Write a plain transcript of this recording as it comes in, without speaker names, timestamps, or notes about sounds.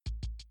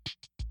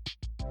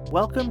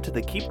Welcome to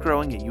the Keep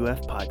Growing at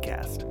UF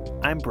podcast.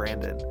 I'm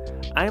Brandon.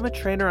 I am a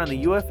trainer on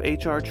the UF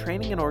HR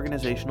Training and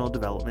Organizational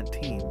Development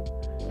team.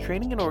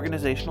 Training and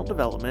Organizational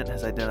Development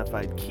has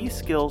identified key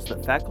skills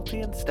that faculty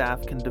and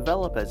staff can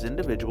develop as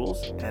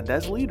individuals and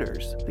as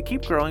leaders. The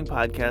Keep Growing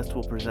podcast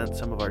will present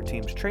some of our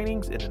team's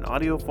trainings in an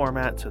audio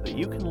format so that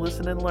you can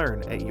listen and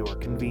learn at your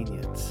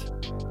convenience.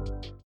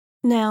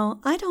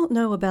 Now, I don't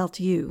know about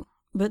you,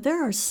 but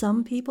there are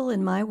some people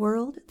in my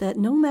world that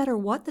no matter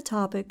what the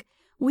topic,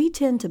 we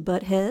tend to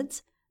butt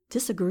heads,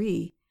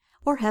 disagree,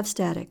 or have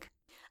static.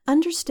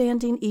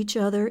 Understanding each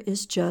other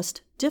is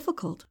just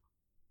difficult.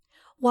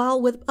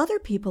 While with other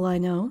people I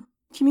know,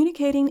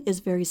 communicating is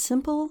very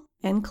simple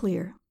and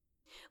clear.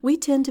 We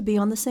tend to be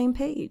on the same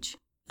page.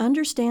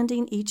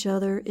 Understanding each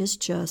other is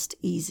just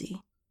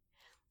easy.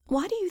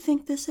 Why do you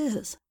think this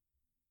is?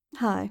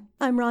 Hi,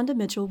 I'm Rhonda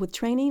Mitchell with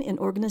Training and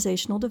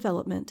Organizational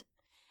Development,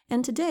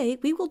 and today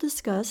we will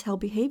discuss how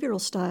behavioral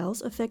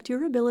styles affect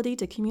your ability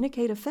to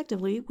communicate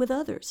effectively with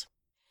others.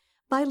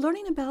 By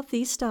learning about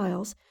these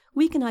styles,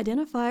 we can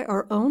identify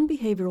our own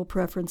behavioral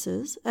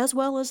preferences as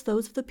well as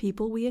those of the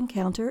people we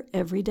encounter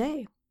every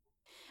day.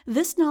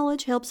 This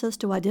knowledge helps us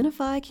to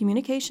identify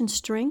communication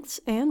strengths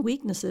and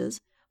weaknesses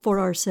for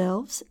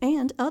ourselves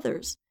and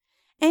others,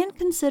 and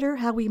consider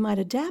how we might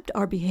adapt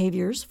our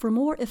behaviors for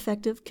more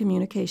effective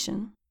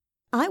communication.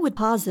 I would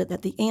posit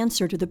that the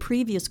answer to the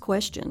previous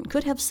question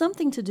could have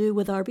something to do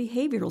with our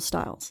behavioral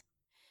styles.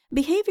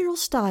 Behavioral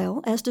style,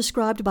 as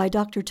described by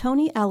Dr.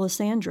 Tony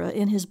Alessandra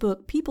in his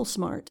book People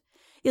Smart,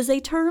 is a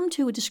term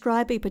to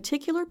describe a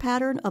particular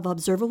pattern of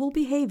observable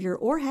behavior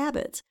or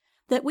habits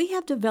that we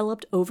have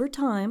developed over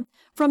time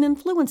from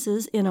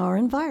influences in our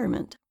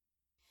environment.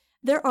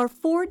 There are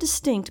 4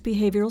 distinct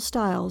behavioral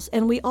styles,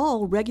 and we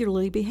all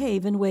regularly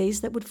behave in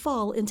ways that would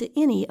fall into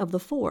any of the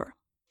 4.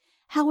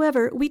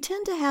 However, we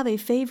tend to have a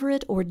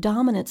favorite or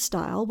dominant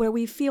style where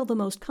we feel the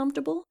most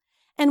comfortable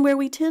and where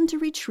we tend to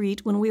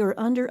retreat when we are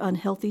under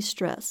unhealthy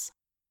stress.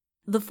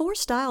 The 4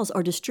 styles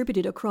are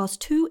distributed across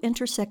 2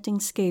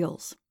 intersecting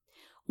scales.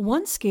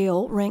 One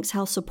scale ranks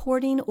how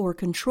supporting or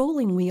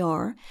controlling we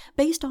are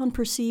based on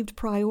perceived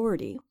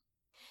priority.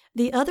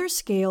 The other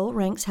scale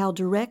ranks how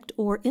direct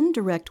or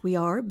indirect we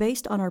are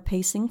based on our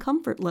pacing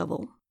comfort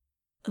level.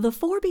 The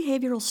 4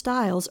 behavioral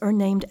styles are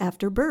named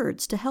after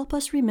birds to help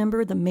us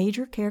remember the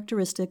major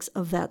characteristics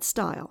of that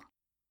style.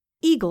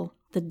 Eagle,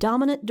 the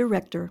dominant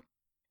director.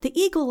 The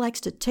eagle likes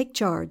to take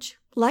charge,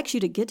 likes you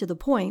to get to the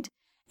point,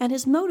 and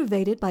is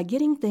motivated by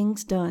getting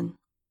things done.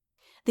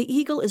 The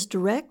eagle is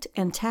direct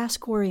and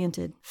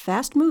task-oriented,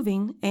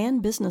 fast-moving,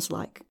 and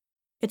businesslike.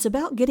 It's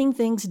about getting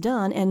things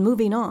done and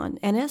moving on,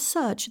 and as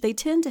such, they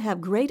tend to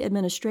have great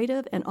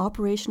administrative and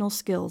operational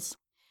skills.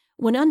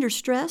 When under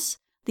stress,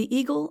 the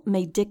eagle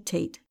may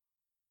dictate.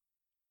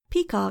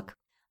 Peacock,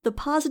 the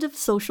positive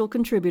social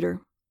contributor.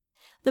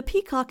 The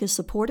peacock is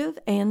supportive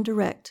and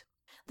direct.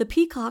 The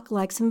peacock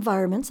likes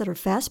environments that are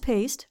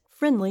fast-paced,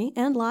 friendly,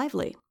 and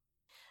lively.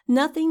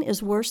 Nothing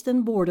is worse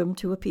than boredom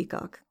to a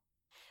peacock.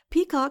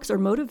 Peacocks are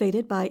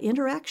motivated by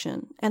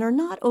interaction and are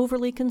not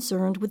overly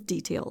concerned with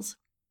details.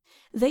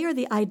 They are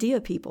the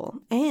idea people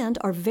and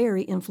are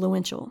very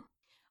influential.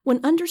 When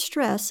under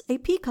stress, a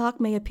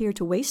peacock may appear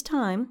to waste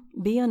time,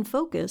 be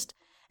unfocused,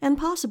 and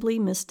possibly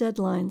miss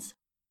deadlines.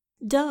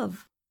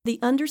 Dove, the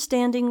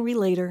understanding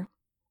relator.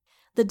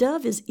 The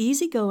dove is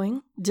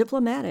easygoing,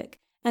 diplomatic,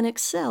 and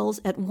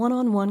excels at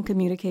one-on-one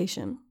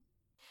communication.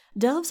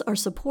 Doves are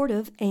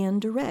supportive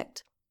and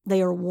direct.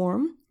 They are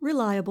warm,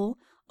 reliable,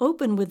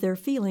 open with their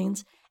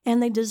feelings,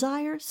 and they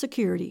desire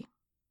security.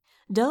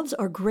 Doves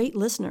are great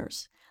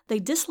listeners. They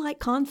dislike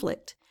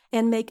conflict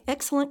and make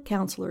excellent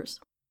counselors.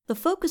 The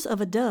focus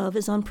of a dove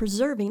is on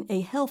preserving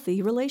a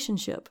healthy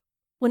relationship.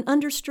 When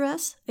under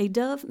stress, a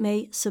dove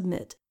may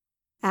submit.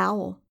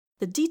 Owl,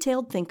 the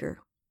detailed thinker.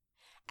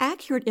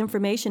 Accurate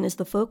information is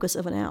the focus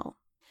of an owl.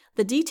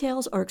 The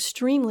details are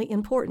extremely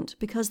important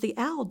because the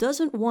owl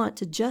doesn't want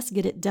to just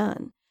get it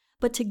done,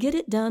 but to get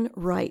it done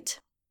right.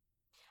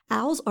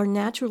 Owls are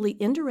naturally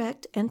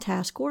indirect and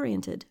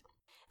task-oriented.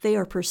 They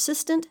are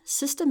persistent,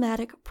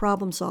 systematic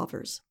problem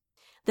solvers.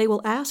 They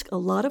will ask a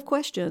lot of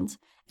questions,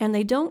 and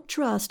they don't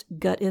trust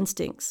gut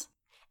instincts,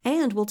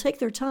 and will take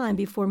their time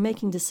before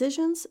making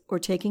decisions or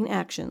taking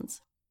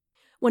actions.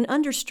 When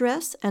under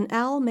stress, an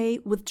owl may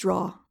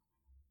withdraw.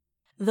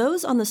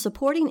 Those on the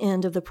supporting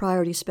end of the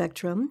priority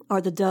spectrum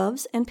are the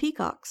doves and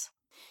peacocks.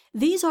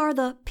 These are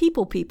the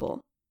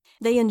people.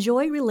 They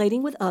enjoy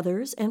relating with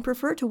others and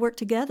prefer to work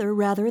together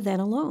rather than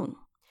alone.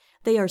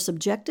 They are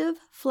subjective,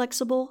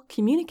 flexible,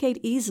 communicate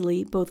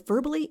easily both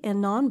verbally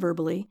and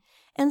non-verbally,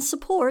 and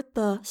support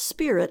the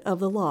spirit of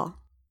the law.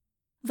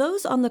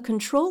 Those on the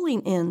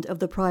controlling end of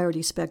the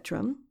priority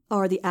spectrum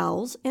are the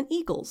owls and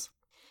eagles.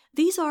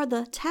 These are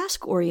the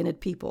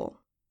task-oriented people.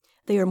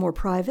 They are more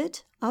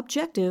private,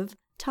 objective,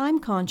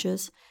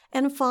 time-conscious,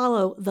 and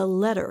follow the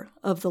letter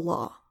of the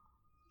law.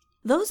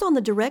 Those on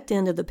the direct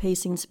end of the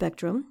pacing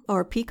spectrum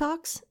are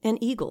peacocks and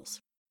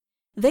eagles.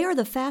 They are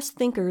the fast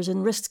thinkers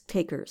and risk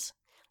takers.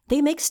 They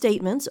make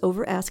statements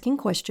over asking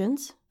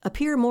questions,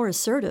 appear more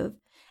assertive,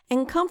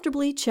 and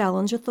comfortably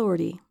challenge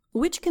authority,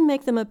 which can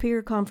make them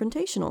appear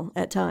confrontational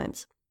at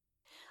times.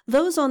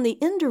 Those on the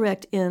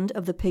indirect end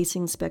of the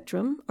pacing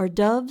spectrum are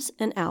doves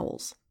and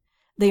owls.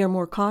 They are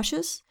more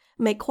cautious,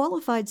 make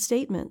qualified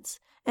statements,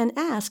 and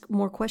ask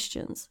more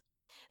questions.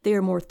 They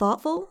are more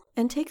thoughtful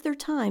and take their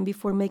time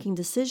before making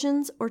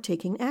decisions or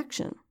taking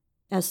action.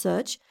 As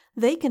such,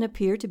 they can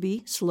appear to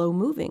be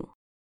slow-moving.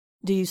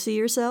 Do you see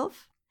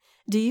yourself?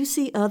 Do you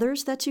see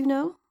others that you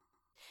know?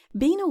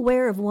 Being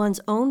aware of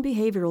one's own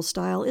behavioral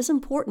style is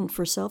important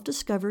for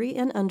self-discovery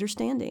and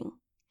understanding.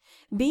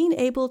 Being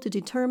able to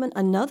determine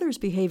another's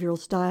behavioral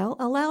style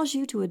allows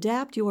you to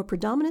adapt your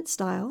predominant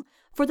style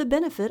for the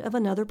benefit of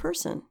another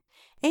person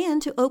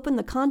and to open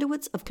the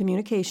conduits of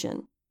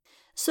communication.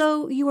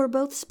 So you are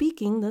both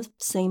speaking the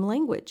same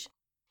language.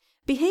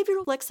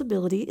 Behavioral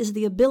flexibility is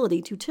the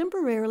ability to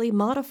temporarily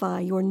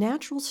modify your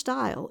natural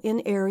style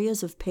in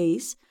areas of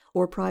pace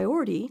or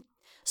priority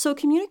so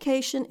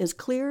communication is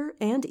clearer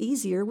and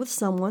easier with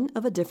someone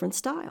of a different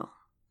style.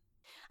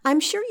 I'm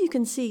sure you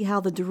can see how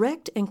the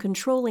direct and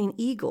controlling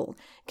eagle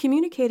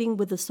communicating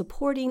with the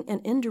supporting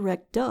and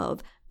indirect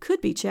dove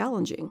could be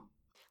challenging.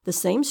 The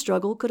same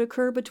struggle could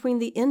occur between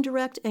the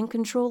indirect and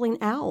controlling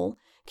owl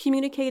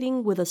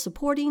communicating with a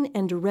supporting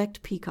and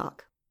direct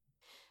peacock.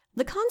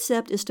 The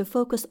concept is to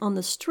focus on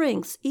the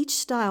strengths each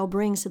style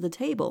brings to the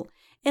table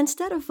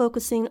instead of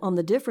focusing on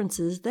the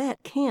differences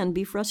that can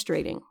be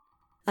frustrating.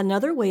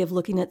 Another way of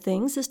looking at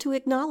things is to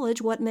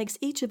acknowledge what makes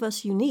each of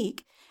us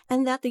unique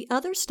and that the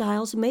other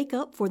styles make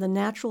up for the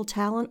natural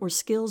talent or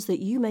skills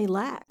that you may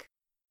lack.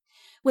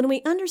 When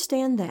we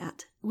understand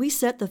that, we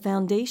set the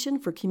foundation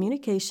for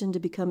communication to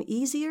become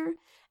easier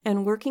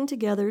and working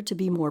together to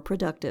be more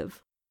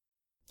productive.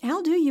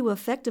 How do you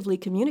effectively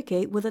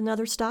communicate with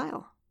another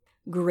style?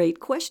 Great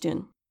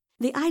question.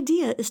 The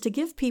idea is to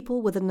give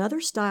people with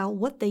another style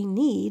what they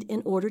need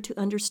in order to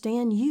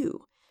understand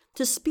you,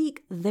 to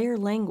speak their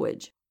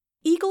language.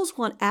 Eagles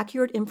want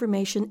accurate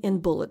information in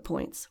bullet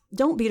points.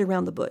 Don't beat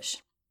around the bush.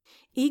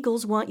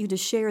 Eagles want you to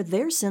share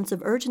their sense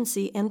of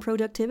urgency and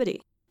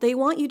productivity. They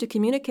want you to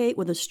communicate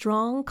with a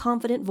strong,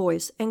 confident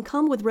voice and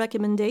come with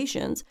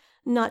recommendations,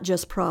 not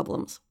just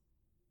problems.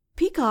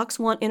 Peacocks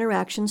want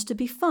interactions to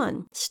be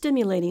fun,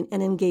 stimulating,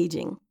 and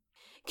engaging.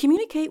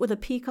 Communicate with a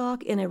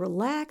peacock in a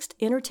relaxed,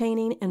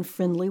 entertaining, and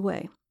friendly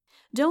way.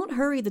 Don't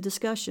hurry the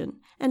discussion,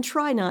 and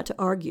try not to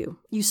argue.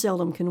 You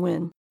seldom can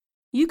win.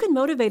 You can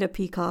motivate a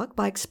peacock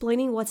by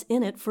explaining what's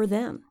in it for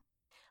them.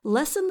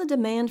 Lessen the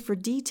demand for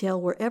detail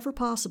wherever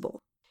possible.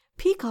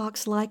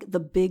 Peacocks like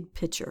the big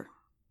picture.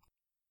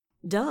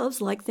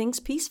 Doves like things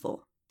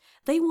peaceful.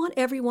 They want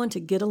everyone to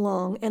get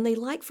along, and they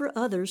like for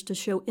others to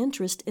show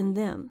interest in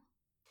them.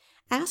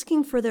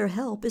 Asking for their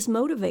help is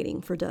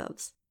motivating for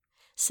doves.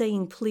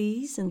 Saying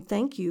please and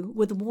thank you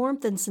with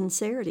warmth and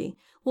sincerity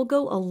will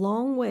go a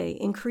long way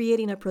in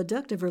creating a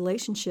productive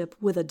relationship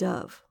with a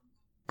dove.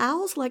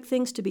 Owls like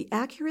things to be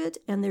accurate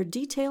and their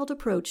detailed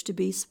approach to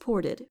be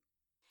supported.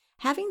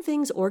 Having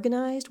things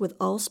organized with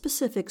all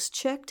specifics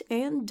checked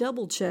and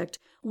double-checked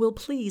will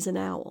please an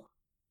owl.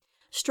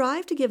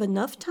 Strive to give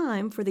enough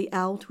time for the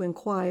owl to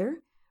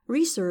inquire,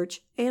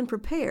 research, and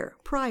prepare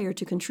prior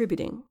to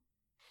contributing.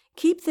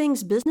 Keep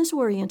things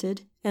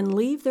business-oriented and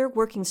leave their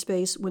working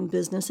space when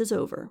business is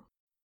over.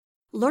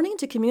 Learning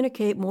to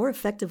communicate more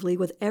effectively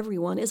with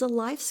everyone is a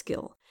life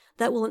skill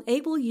that will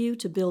enable you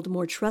to build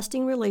more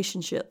trusting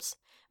relationships,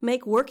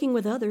 make working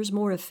with others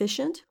more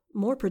efficient,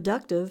 more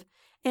productive,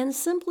 and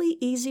simply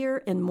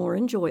easier and more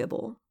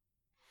enjoyable.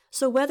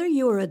 So whether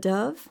you are a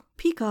dove,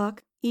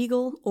 peacock,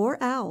 eagle,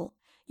 or owl,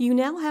 you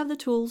now have the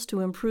tools to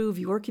improve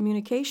your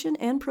communication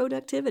and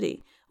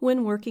productivity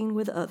when working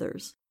with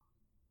others.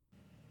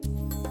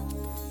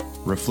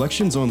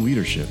 Reflections on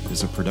Leadership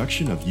is a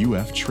production of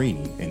UF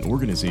Training and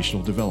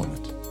Organizational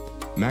Development.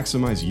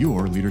 Maximize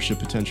your leadership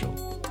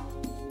potential.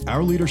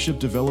 Our leadership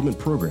development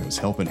programs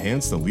help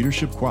enhance the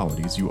leadership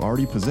qualities you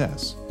already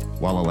possess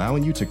while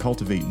allowing you to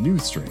cultivate new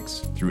strengths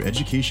through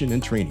education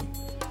and training,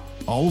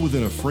 all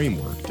within a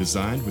framework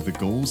designed with the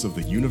goals of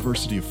the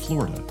University of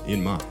Florida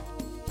in mind.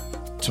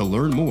 To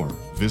learn more,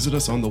 visit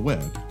us on the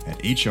web at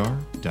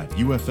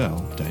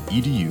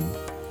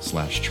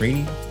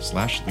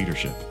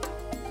hr.ufl.edu/training/leadership.